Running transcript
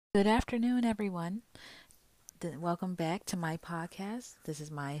Good afternoon, everyone. Welcome back to my podcast. This is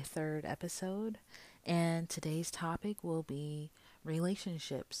my third episode, and today's topic will be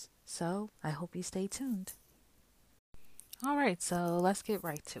relationships. So I hope you stay tuned. All right, so let's get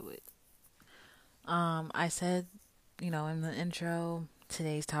right to it. I said, in the intro,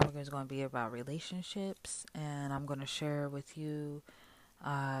 today's topic is going to be about relationships, and I'm going to share with you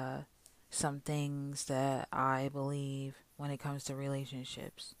uh, some things that I believe when it comes to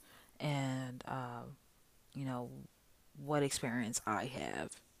relationships, and you know, what experience I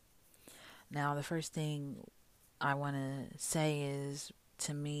have. Now, the first thing I want to say is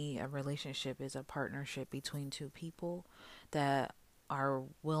to me, a relationship is a partnership between two people that are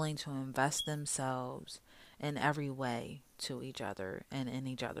willing to invest themselves in every way to each other and in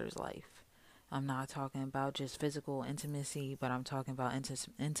each other's life. I'm not talking about just physical intimacy, but I'm talking about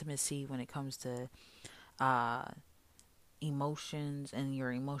intimacy when it comes to uh, emotions and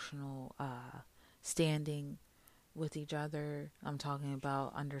your emotional standing with each other. I'm talking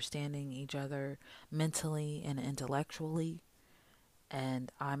about understanding each other mentally and intellectually.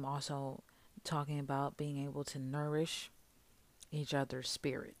 And I'm also talking about being able to nourish each other's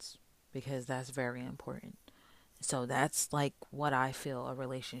spirits because that's very important. So that's like what I feel a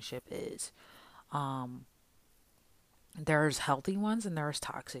relationship is. Um, there's healthy ones and there's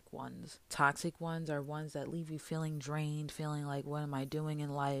toxic ones. Toxic ones are ones that leave you feeling drained, feeling like, what am I doing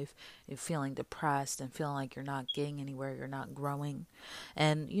in life? You're feeling depressed and feeling like you're not getting anywhere, you're not growing.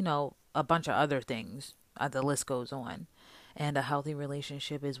 And, a bunch of other things. The list goes on. And a healthy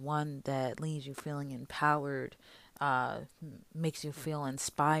relationship is one that leaves you feeling empowered, makes you feel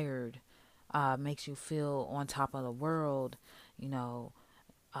inspired, makes you feel on top of the world, you know,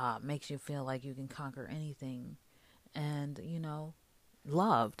 makes you feel like you can conquer anything and,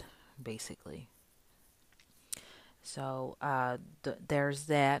 loved, basically. So there's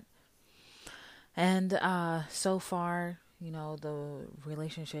that. And so far, the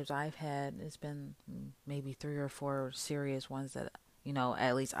relationships I've had, it's been maybe three or four serious ones that,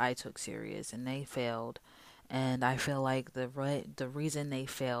 at least I took serious and they failed. And I feel like the reason they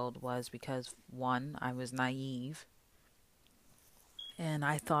failed was because one, I was naive and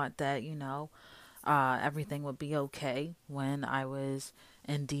I thought that, everything would be okay when I was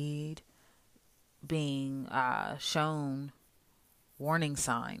indeed being shown warning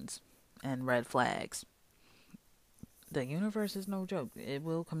signs and red flags. The universe is no joke. It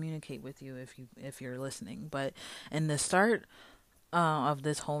will communicate with you if you're listening. But in the start of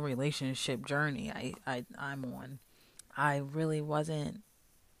this whole relationship journey I'm on, I really wasn't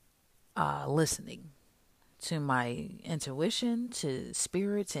listening to my intuition, to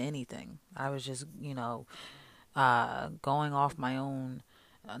spirit, to anything. I was just going off my own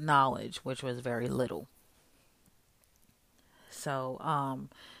knowledge, which was very little. So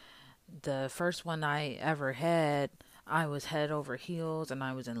the first one I ever had, I was head over heels and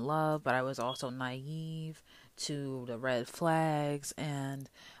I was in love, but I was also naive to the red flags and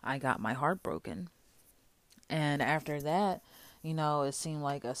I got my heart broken. And after that, it seemed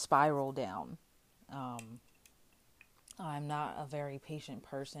like a spiral down. Um, I'm not a very patient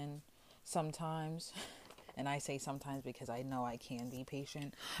person sometimes. And I say sometimes because I know I can be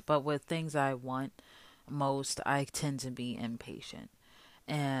patient. But with things I want most, I tend to be impatient.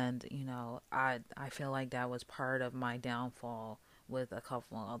 And I feel like that was part of my downfall with a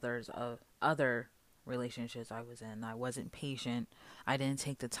couple others of other relationships I was in. I wasn't patient. I didn't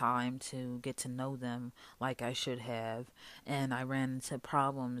take the time to get to know them like I should have, and I ran into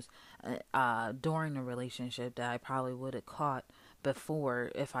problems during the relationship that I probably would have caught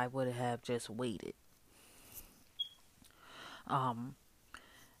before if I would have just waited. um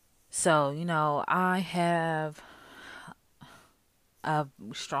so I have a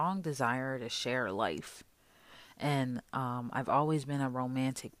strong desire to share life. And I've always been a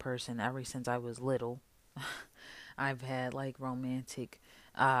romantic person ever since I was little. I've had like romantic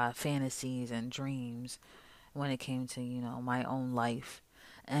fantasies and dreams when it came to, my own life.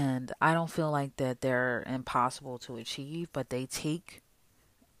 And I don't feel like that they're impossible to achieve, but they take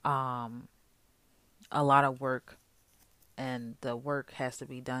um, a lot of work, and the work has to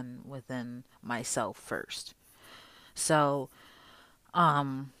be done within myself first. So,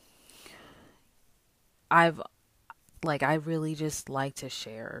 um, I've I really just like to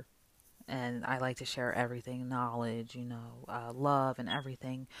share, and I like to share everything, knowledge, love and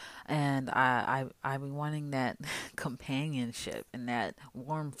everything. And I be wanting that companionship and that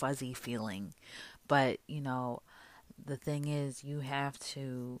warm fuzzy feeling. But, the thing is you have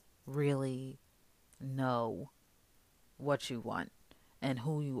to really know what you want and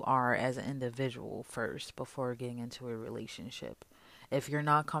who you are as an individual first before getting into a relationship. If you're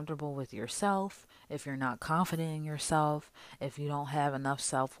not comfortable with yourself, if you're not confident in yourself, if you don't have enough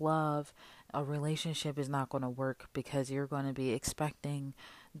self-love, a relationship is not going to work, because you're going to be expecting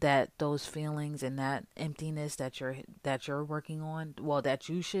that those feelings and that emptiness that you're working on, well, that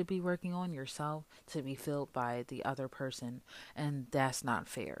you should be working on yourself, to be filled by the other person. And that's not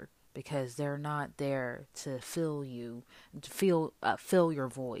fair, because they're not there to fill you, fill your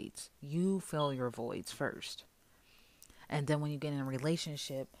voids. You fill your voids first. And then when you get in a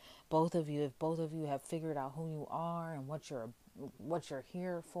relationship, if both of you have figured out who you are and what you're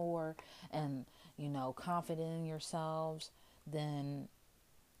here for, and confident in yourselves, then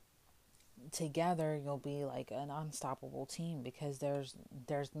together you'll be like an unstoppable team, because there's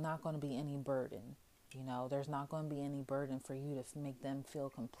not going to be any burden. There's not going to be any burden for you to make them feel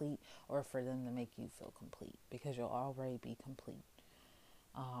complete, or for them to make you feel complete, because you'll already be complete.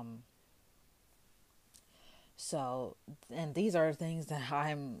 So, and these are things that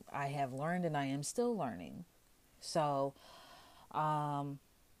I have learned, and I am still learning. So, and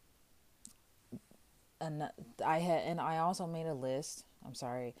I also made a list. I'm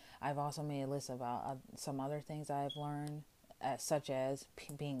sorry. I've also made a list about some other things I've learned, such as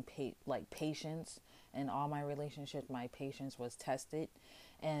being patience. In all my relationships, my patience was tested,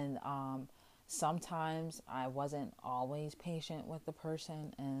 and sometimes I wasn't always patient with the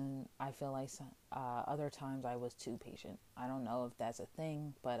person, and I feel like other times I was too patient. I don't know if that's a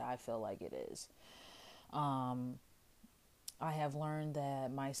thing, but I feel like it is. I have learned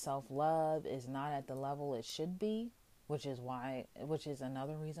that my self-love is not at the level it should be, which is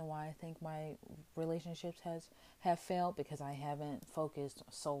another reason why I think my relationships have failed, because I haven't focused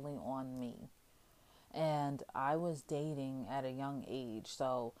solely on me. And I was dating at a young age,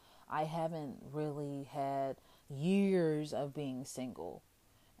 so I haven't really had years of being single.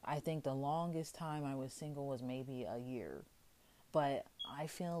 I think the longest time I was single was maybe a year. But I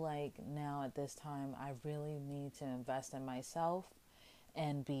feel like now at this time, I really need to invest in myself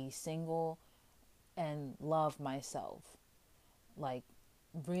and be single and love myself. Like,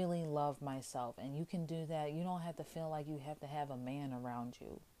 really love myself. And you can do that. You don't have to feel like you have to have a man around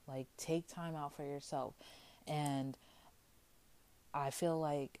you. Like, take time out for yourself. And I feel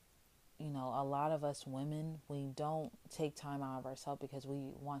like, a lot of us women, we don't take time out of ourselves because we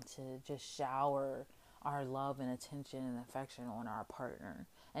want to just shower our love and attention and affection on our partner.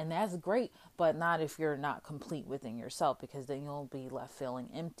 And that's great, but not if you're not complete within yourself, because then you'll be left feeling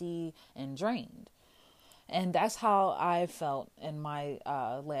empty and drained. And that's how I felt in my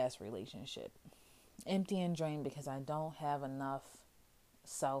last relationship. Empty and drained, because I don't have enough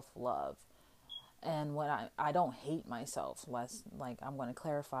self-love. And when I don't hate myself, I'm going to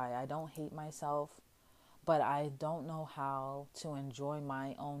clarify, I don't hate myself, but I don't know how to enjoy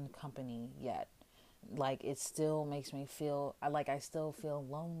my own company yet. Like, it still makes me feel like I still feel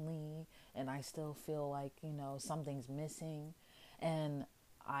lonely, and I still feel like, something's missing, and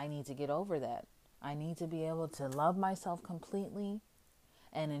I need to get over that. I need to be able to love myself completely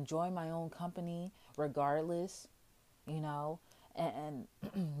and enjoy my own company regardless, and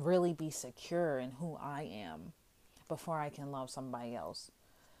really be secure in who I am before I can love somebody else.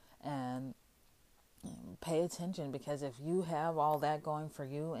 And pay attention, because if you have all that going for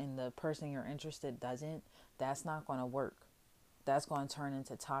you and the person you're interested doesn't, that's not going to work. That's going to turn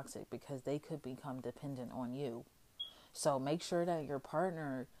into toxic, because they could become dependent on you. So make sure that your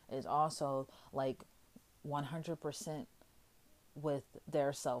partner is also like 100% with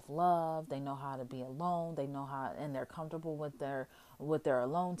their self-love. They know how to be alone. They know how, and they're comfortable with their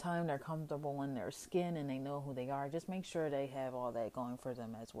alone time. They're comfortable in their skin, and they know who they are. Just make sure they have all that going for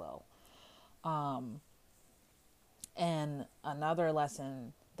them as well. And another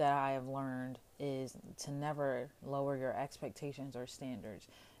lesson that I have learned is to never lower your expectations or standards.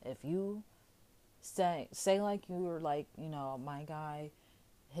 If you say like you were like, my guy,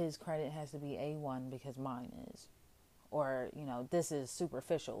 his credit has to be A1 because mine is. Or, this is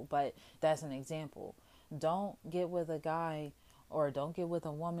superficial, but that's an example. Don't get with a guy, or don't get with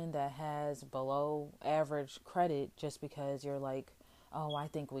a woman that has below average credit just because you're like, oh, I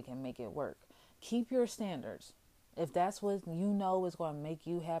think we can make it work. Keep your standards. If that's what is going to make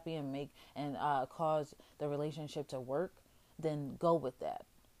you happy and cause the relationship to work, then go with that,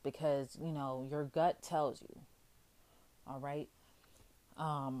 because your gut tells you. All right.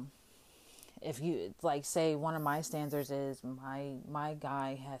 If you say one of my standards is my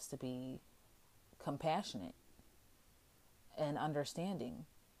guy has to be compassionate and understanding.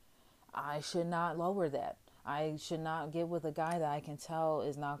 I should not lower that. I should not get with a guy that I can tell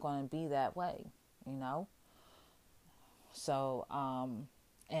is not going to be that way. So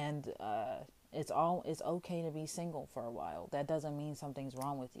and It's okay to be single for a while. That doesn't mean something's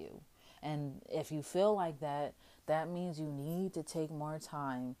wrong with you. And if you feel like that, that means you need to take more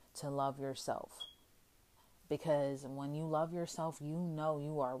time to love yourself. Because when you love yourself, you know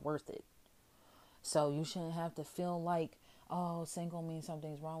you are worth it. So you shouldn't have to feel like, oh, single means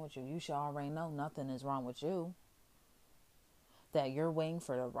something's wrong with you. You should already know nothing is wrong with you. That you're waiting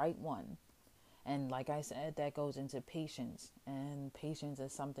for the right one. And like I said, that goes into patience. And patience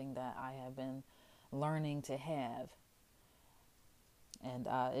is something that I have been learning to have. And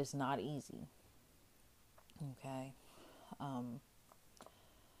it's not easy. Okay. Um,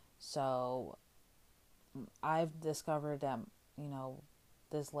 so I've discovered that, you know,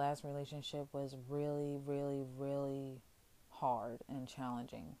 this last relationship was really, really, really hard and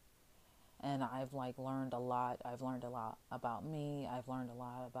challenging. And I've like learned a lot. I've learned a lot about me. I've learned a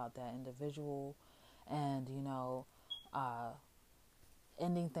lot about that individual. And, uh,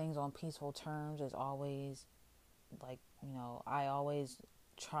 ending things on peaceful terms is always like, I always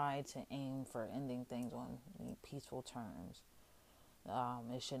try to aim for ending things on peaceful terms.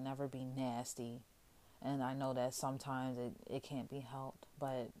 It should never be nasty. And I know that sometimes it can't be helped,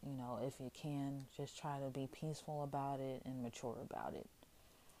 but if you can, just try to be peaceful about it and mature about it.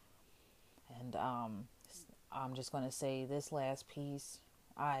 And I'm just going to say this last piece.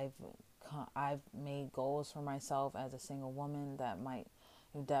 I've I've made goals for myself as a single woman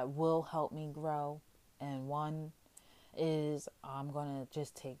that will help me grow. And one is I'm going to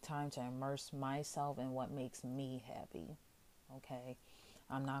just take time to immerse myself in what makes me happy. Okay?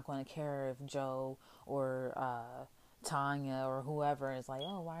 I'm not going to care if Joe or Tanya or whoever is like,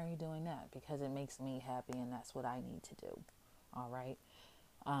 oh, why are you doing that? Because it makes me happy and that's what I need to do. All right?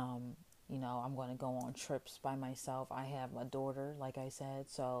 Um, I'm going to go on trips by myself. I have a daughter, like I said,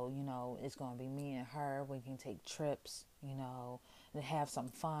 so, it's going to be me and her. We can take trips, and have some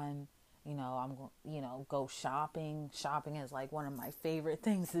fun. I'm going, go shopping. Shopping is like one of my favorite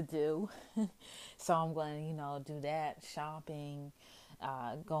things to do. So I'm going to, do that, shopping,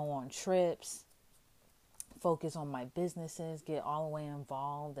 go on trips, focus on my businesses, get all the way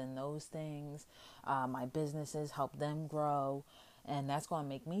involved in those things. My businesses, help them grow. And that's going to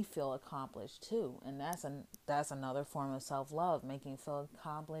make me feel accomplished too. And that's another form of self-love, making me feel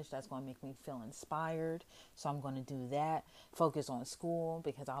accomplished. That's going to make me feel inspired. So I'm going to do that. Focus on school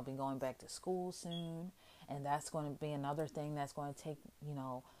because I'll be going back to school soon. And that's going to be another thing that's going to take,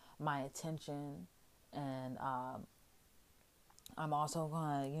 my attention. And I'm also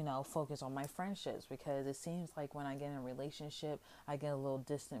going to, focus on my friendships because it seems like when I get in a relationship, I get a little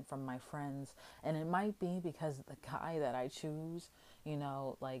distant from my friends. And it might be because of the guy that I choose,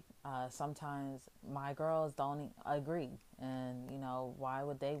 sometimes my girls don't agree. And, why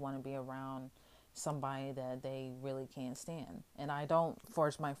would they want to be around somebody that they really can't stand? And I don't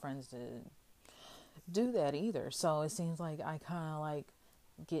force my friends to do that either. So it seems like I kind of like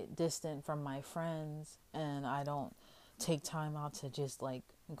get distant from my friends and I don't take time out to just like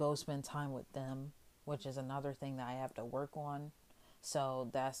go spend time with them, which is another thing that I have to work on. So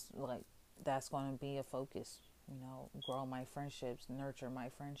that's going to be a focus, grow my friendships, nurture my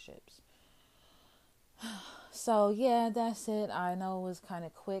friendships. So yeah, that's it. I know it was kind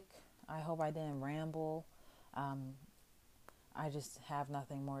of quick. I hope I didn't ramble. Um, I just have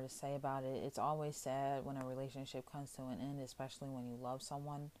nothing more to say about it. It's always sad when a relationship comes to an end, especially when you love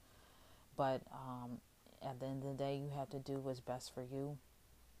someone. But at the end of the day, you have to do what's best for you.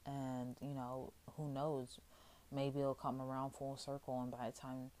 And, who knows? Maybe it'll come around full circle. And by the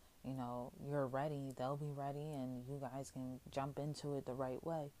time, you're ready, they'll be ready. And you guys can jump into it the right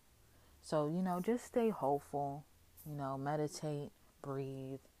way. So, just stay hopeful. Meditate,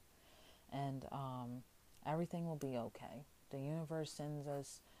 breathe. And everything will be okay. The universe sends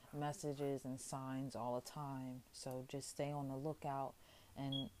us messages and signs all the time. So just stay on the lookout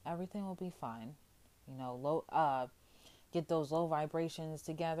and everything will be fine. Get those low vibrations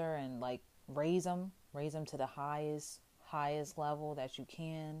together and like raise them to the highest level that you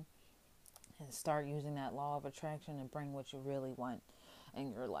can and start using that law of attraction and bring what you really want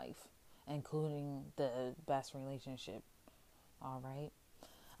in your life, including the best relationship. All right.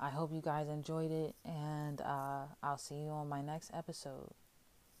 I hope you guys enjoyed it, and I'll see you on my next episode.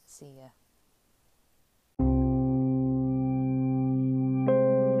 See ya.